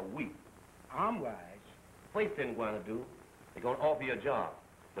shave for a week. I'm wise. First thing we're going to do, they're going to offer you a job,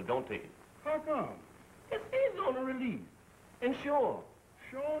 but don't take it. How come? It's easy on the release. And sure.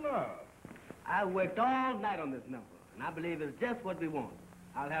 Sure enough. I worked all night on this number, and I believe it's just what we want.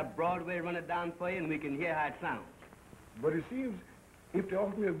 I'll have Broadway run it down for you, and we can hear how it sounds. But it seems if they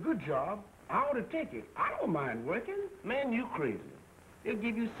offer me a good job, I ought to take it. I don't mind working. Man, you crazy. They'll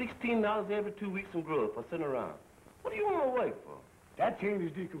give you $16 every 2 weeks in grub for sitting around. What do you want to work for? That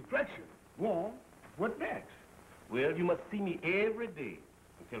changes the complexion. Well, what next? Well, you must see me every day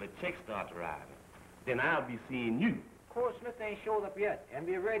until the check starts arriving. Then I'll be seeing you. Cora Smith ain't showed up yet, and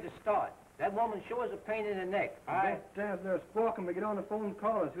we're ready to start. That woman sure is a pain in the neck. That damn there's squawking to get on the phone and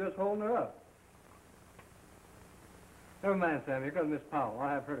call us. Who's holding her up? Never mind, Sam. Here comes Miss Powell. I'll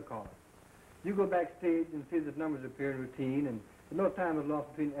have her to call her. You go backstage and see that numbers appear in routine, and no time is lost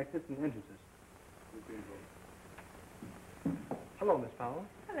between exits and entrances. Hello, Miss Powell.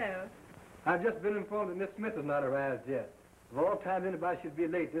 Hello. I've just been informed that Miss Smith has not arrived yet. Of all times anybody should be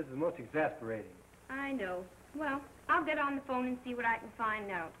late, this is most exasperating. I know. Well, I'll get on the phone and see what I can find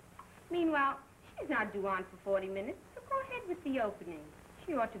out. Meanwhile, she's not due on for 40 minutes, so go ahead with the opening.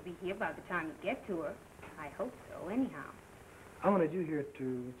 She ought to be here by the time you get to her. I hope so, anyhow. I wanted you here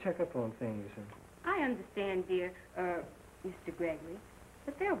to check up on things. I understand, dear, Mr. Gregory,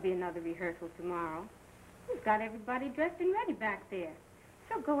 but there'll be another rehearsal tomorrow. We've got everybody dressed and ready back there.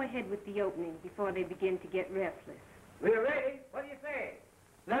 So go ahead with the opening before they begin to get restless. We're ready. What do you say?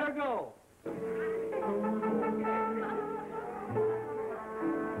 Let her go.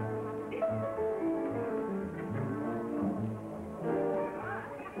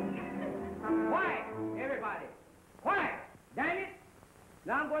 Quiet, everybody. Quiet. Dang it.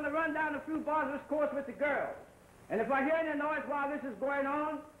 Now I'm going to run down a few bars of this course with the girls. And if I hear any noise while this is going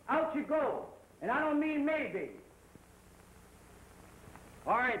on, out you go. And I don't mean maybe.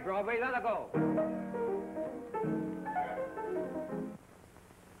 All right, Broadway, let her go.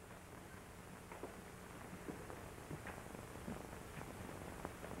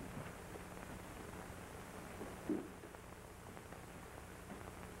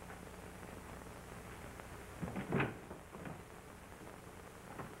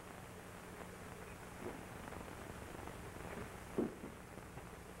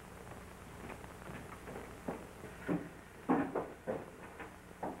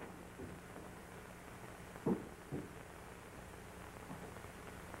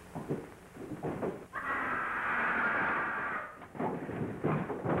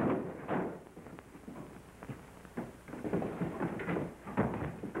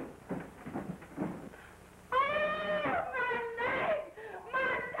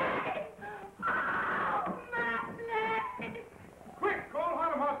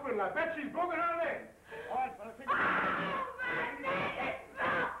 I bet she's broken her leg. All right, fellas, take it.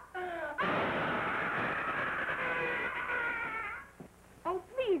 Oh,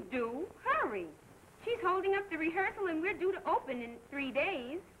 please do. Hurry. She's holding up the rehearsal, and we're due to open in 3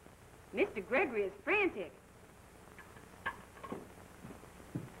 days. Mr. Gregory is frantic.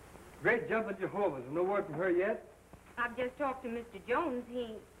 Great jump at Jehovah's. No word from her yet? I've just talked to Mr. Jones.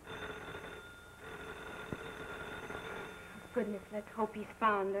 Goodness, let's hope he's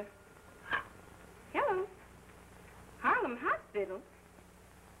found her. Hello. Harlem Hospital?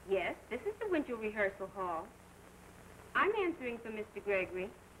 Yes, this is the winter rehearsal hall. I'm answering for Mr. Gregory.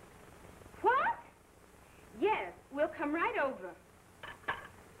 What? Yes, we'll come right over.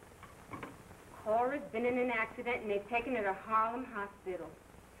 Cora's been in an accident, and they've taken her to Harlem Hospital.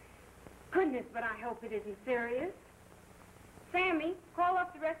 Goodness, but I hope it isn't serious. Sammy, call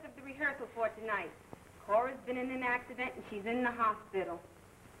up the rest of the rehearsal for tonight. Cora's been in an accident, and she's in the hospital.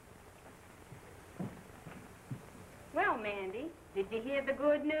 Well, Mandy, did you hear the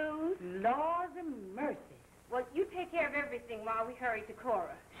good news? Laws of mercy. Well, you take care of everything while we hurry to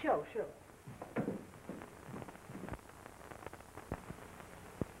Cora. Sure.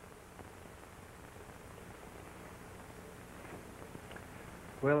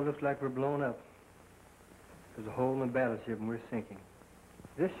 Well, it looks like we're blown up. There's a hole in the battleship and we're sinking.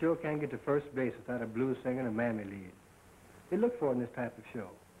 This show can't get to first base without a blues singer and a mammy lead. They look for it in this type of show.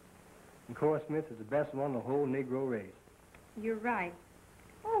 And Cora Smith is the best one in the whole Negro race. You're right.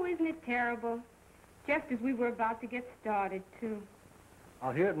 Oh, isn't it terrible? Just as we were about to get started, too.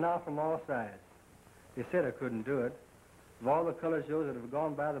 I'll hear it now from all sides. They said I couldn't do it. Of all the color shows that have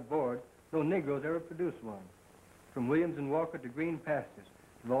gone by the board, no Negroes ever produced one. From Williams and Walker to Green Pastures,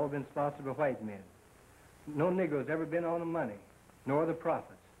 they've all been sponsored by white men. No Negroes ever been on the money, nor the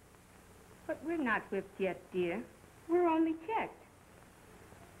profits. But we're not whipped yet, dear. We're only checked.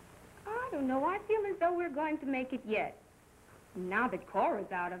 I don't know. I feel as though we're going to make it yet. Now that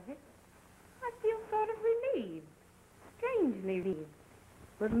Cora's out of it, I feel sort of relieved. Strangely relieved.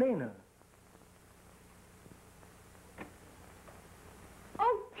 But Lena...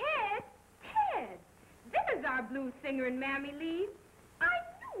 Oh, Ted! Ted! There's our blues singer and Mammy Lee. I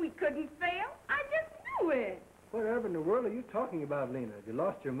knew we couldn't fail. I just knew it. Whatever in the world are you talking about, Lena? Have you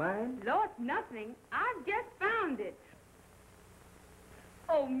lost your mind? Lost nothing. I've just found it.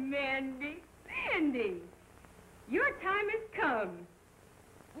 Oh, Mandy, Mandy, your time has come.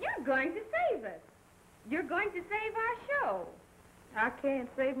 You're going to save us. You're going to save our show. I can't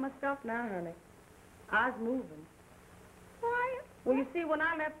save myself now, honey. I was moving. Why? Well, you see, when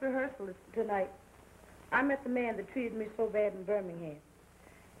I left rehearsal tonight, I met the man that treated me so bad in Birmingham.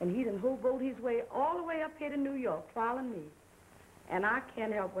 And he done hoboed his way all the way up here to New York, following me. And I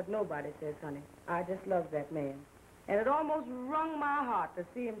can't help what nobody says, honey. I just love that man. And it almost wrung my heart to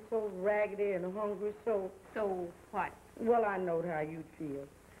see him so raggedy and hungry, so... So what? Well, I knowed how you'd feel.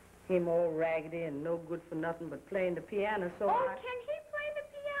 Him all raggedy and no good for nothing but playing the piano, so can he play the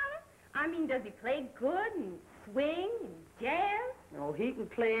piano? I mean, does he play good and swing and jazz? No, he can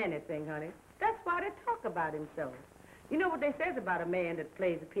play anything, honey. That's why they talk about himself. You know what they says about a man that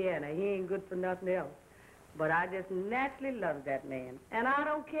plays the piano? He ain't good for nothing else. But I just naturally love that man. And I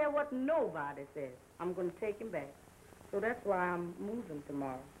don't care what nobody says. I'm going to take him back. So that's why I'm moving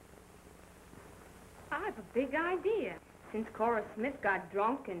tomorrow. I have a big idea. Since Cora Smith got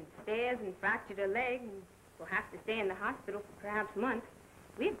drunk and stairs and fractured her leg and will have to stay in the hospital for perhaps months,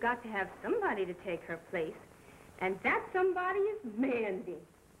 we've got to have somebody to take her place. And that somebody is Mandy.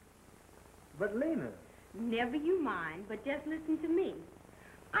 But Lena... Never you mind, but just listen to me.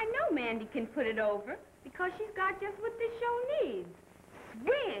 I know Mandy can put it over because she's got just what this show needs.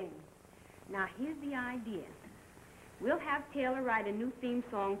 Swing! Now, here's the idea. We'll have Taylor write a new theme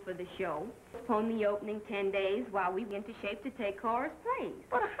song for the show, postpone the opening 10 days while we get into shape to take Cora's place.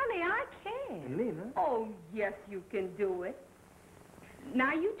 But, honey, I can. Lena? Oh, yes, you can do it.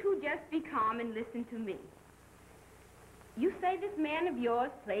 Now, you two just be calm and listen to me. You say this man of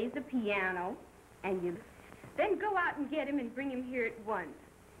yours plays the piano, and you then go out and get him and bring him here at once.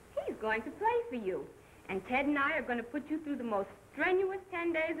 He's going to play for you. And Ted and I are going to put you through the most strenuous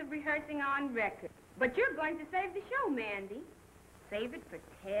 10 days of rehearsing on record. But you're going to save the show, Mandy. Save it for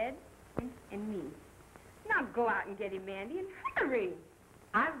Ted and me. Now go out and get him, Mandy, and hurry.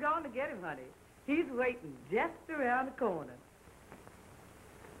 I'm going to get him, honey. He's waiting just around the corner.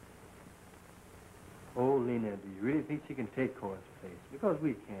 Oh, Lena, do you really think she can take Cora's place? Because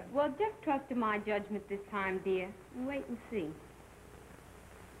we can't. Well, just trust to my judgment this time, dear, and wait and see.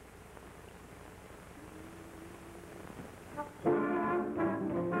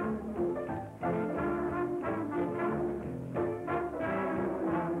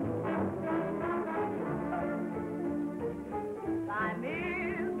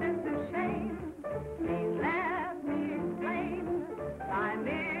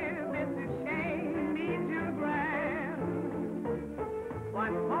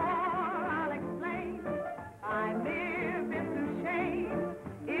 Once more I'll explain. I live in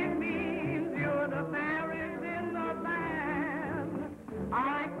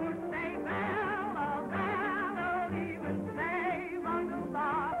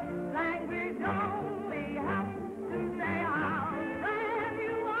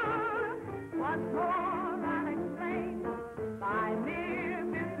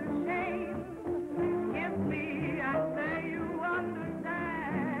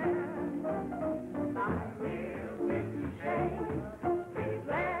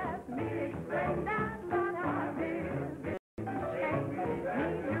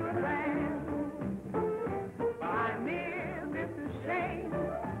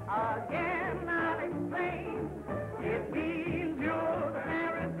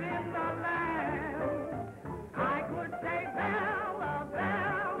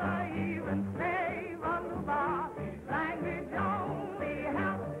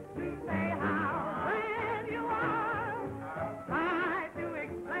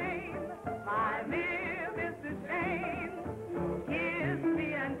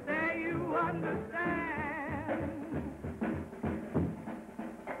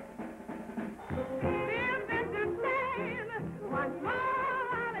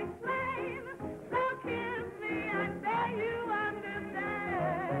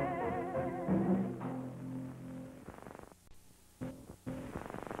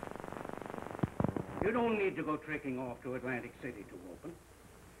You don't need to go trekking off to Atlantic City to open.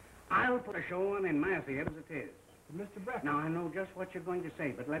 I'll put a show on in my theater as it is. Mr. Brackett. Now, I know just what you're going to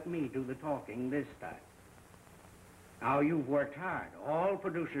say, but let me do the talking this time. Now, you've worked hard. All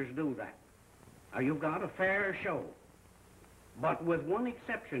producers do that. Now, you've got a fair show. But with one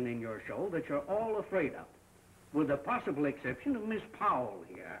exception in your show that you're all afraid of. With the possible exception of Miss Powell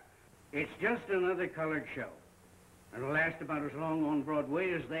here. It's just another colored show. It'll last about as long on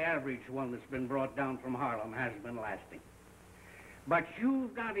Broadway as the average one that's been brought down from Harlem has been lasting. But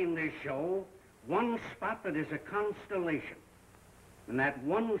you've got in this show one spot that is a constellation. And that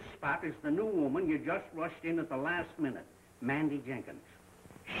one spot is the new woman you just rushed in at the last minute, Mandy Jenkins.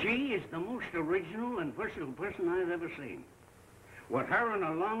 She is the most original and versatile person I've ever seen. With her on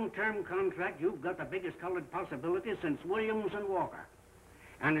a long-term contract, you've got the biggest colored possibility since Williams and Walker.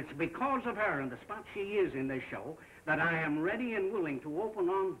 And it's because of her and the spot she is in this show that I am ready and willing to open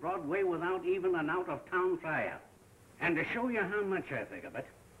on Broadway without even an out-of-town tryout. And to show you how much I think of it,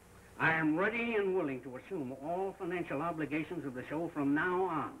 I am ready and willing to assume all financial obligations of the show from now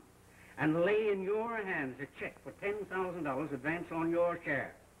on and lay in your hands a check for $10,000 advance on your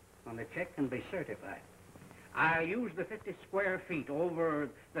share. And the check can be certified. I'll use the 50 square feet over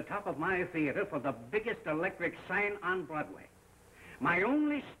the top of my theater for the biggest electric sign on Broadway. My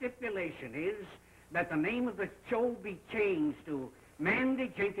only stipulation is that the name of the show be changed to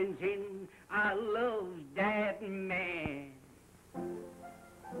Mandy Jenkins in I Love That Man.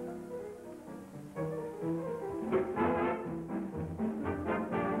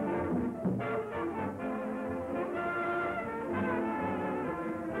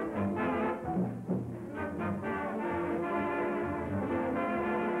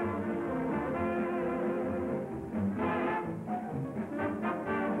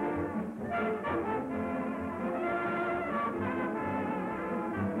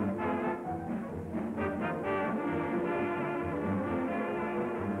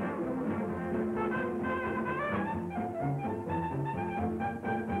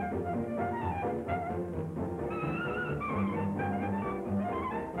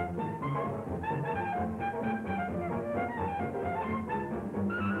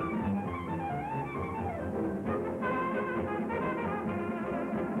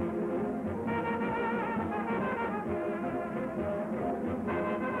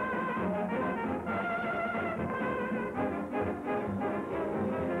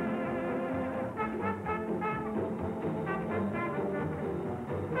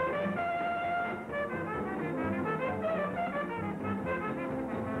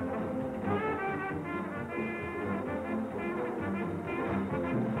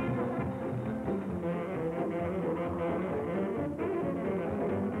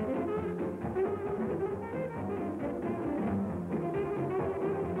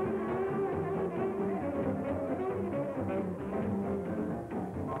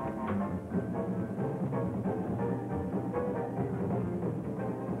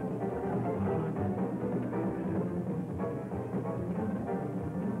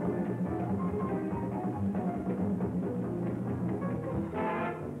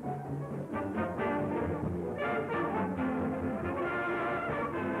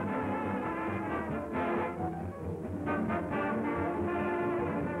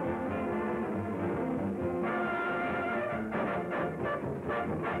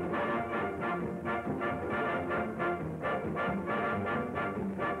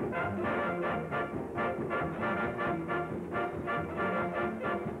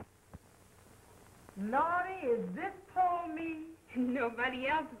 Lordy, is this poor me? Nobody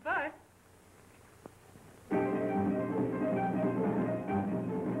else but.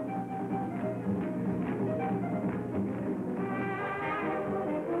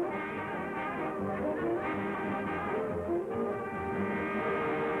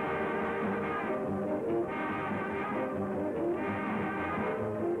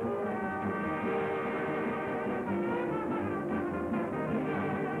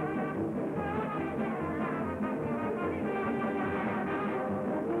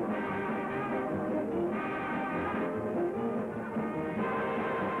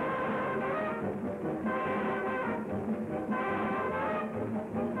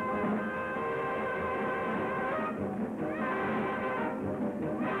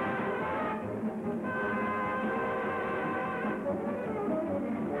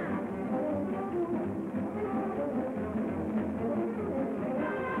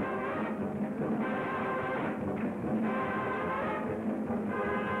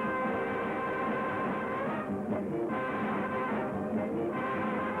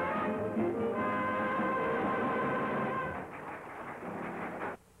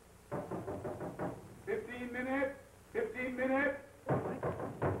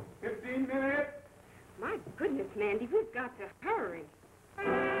 Mandy. We've got to hurry.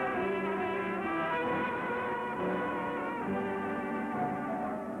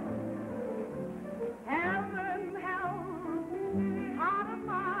 Heaven help, heart of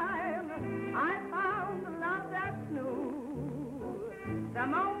mine, I found the love that's new. The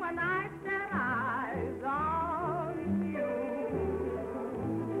moment I set eyes on you.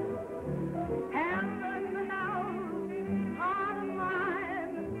 Heaven help, heart of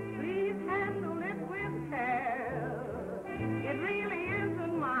mine, please handle it with care. It really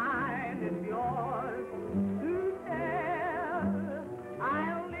isn't mine, it's yours to share. I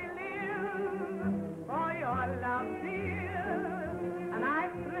only live for your love, dear, and I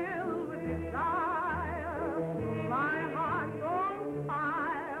thrill with desire. My heart's on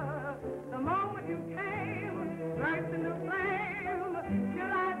fire. The moment you came, burst into flame,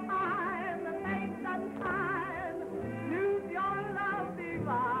 till I find the faith unkind, lose your love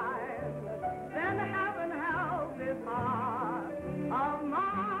divine. Then heaven help this heart of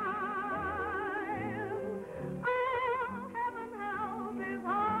mine. Oh, heaven help this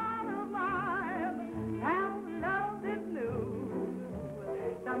heart of mine. How love is new.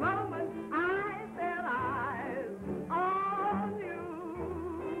 The moment I set eyes on you.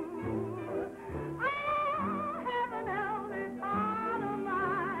 Oh, heaven help this heart of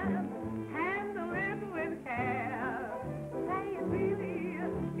mine. Handle it with care. Say it really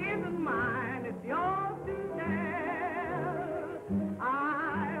isn't mine, it's yours to share. I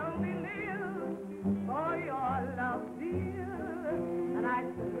only live for your love, dear, and I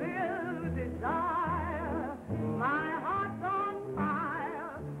thrill with desire. My heart's on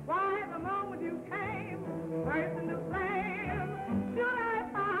fire. Why, the moment you came, burst into flame, should I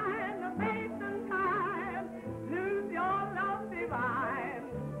find the faith and time, lose your love divine,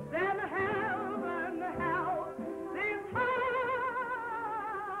 then heaven help this heart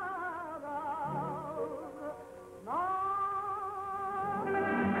of mine.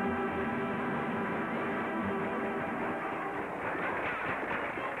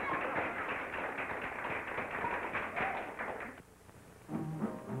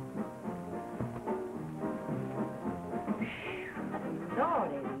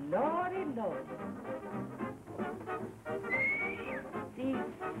 Lordy, Lordy, Lordy. See.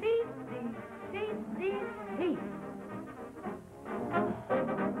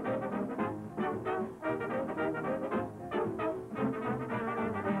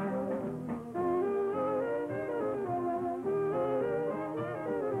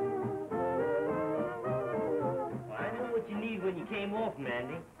 Well, I knew what you need when you came off,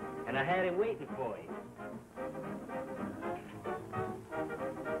 Mandy, and I had it waiting for you.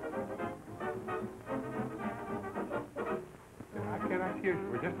 Can I hear you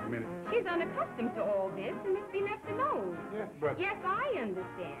for just a minute? She's unaccustomed to all this and must be left alone. Yes, but... Yes, I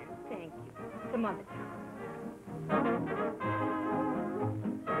understand. Thank you. Some other time.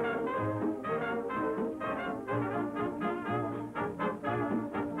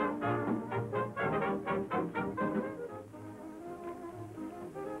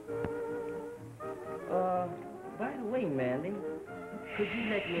 By the way, Mandy, could you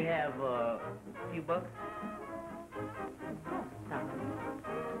let me have a few bucks?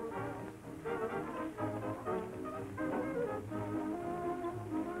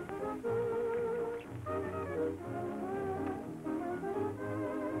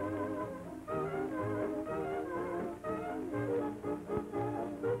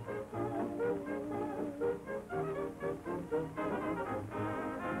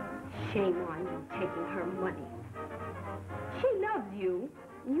 Shame on you taking her money. She loves you,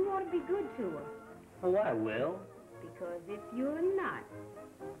 and you ought to be good to her. Oh, I will. Because if you're not,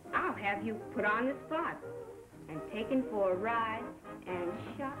 I'll have you put on the spot and taken for a ride and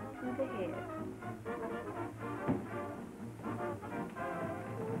shot through the head.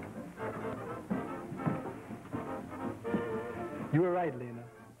 You were right, Lena.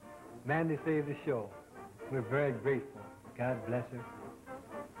 Mandy saved the show. We're very grateful. God bless her.